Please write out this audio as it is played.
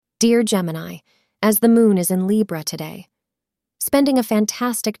Dear Gemini, as the moon is in Libra today, spending a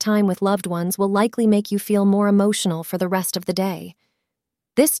fantastic time with loved ones will likely make you feel more emotional for the rest of the day.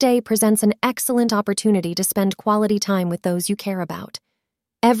 This day presents an excellent opportunity to spend quality time with those you care about.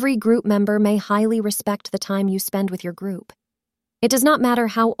 Every group member may highly respect the time you spend with your group. It does not matter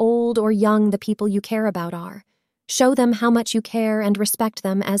how old or young the people you care about are. Show them how much you care and respect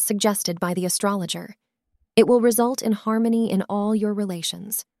them as suggested by the astrologer. It will result in harmony in all your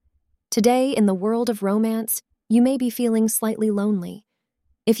relations. Today, in the world of romance, you may be feeling slightly lonely.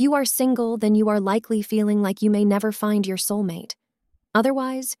 If you are single, then you are likely feeling like you may never find your soulmate.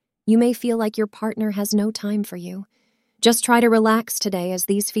 Otherwise, you may feel like your partner has no time for you. Just try to relax today, as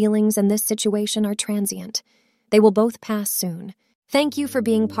these feelings and this situation are transient. They will both pass soon. Thank you for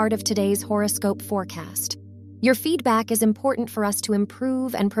being part of today's horoscope forecast. Your feedback is important for us to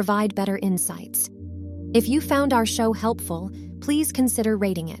improve and provide better insights. If you found our show helpful, please consider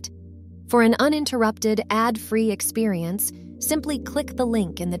rating it. For an uninterrupted, ad-free experience, simply click the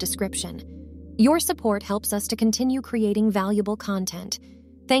link in the description. Your support helps us to continue creating valuable content.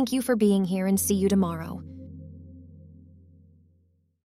 Thank you for being here, and see you tomorrow.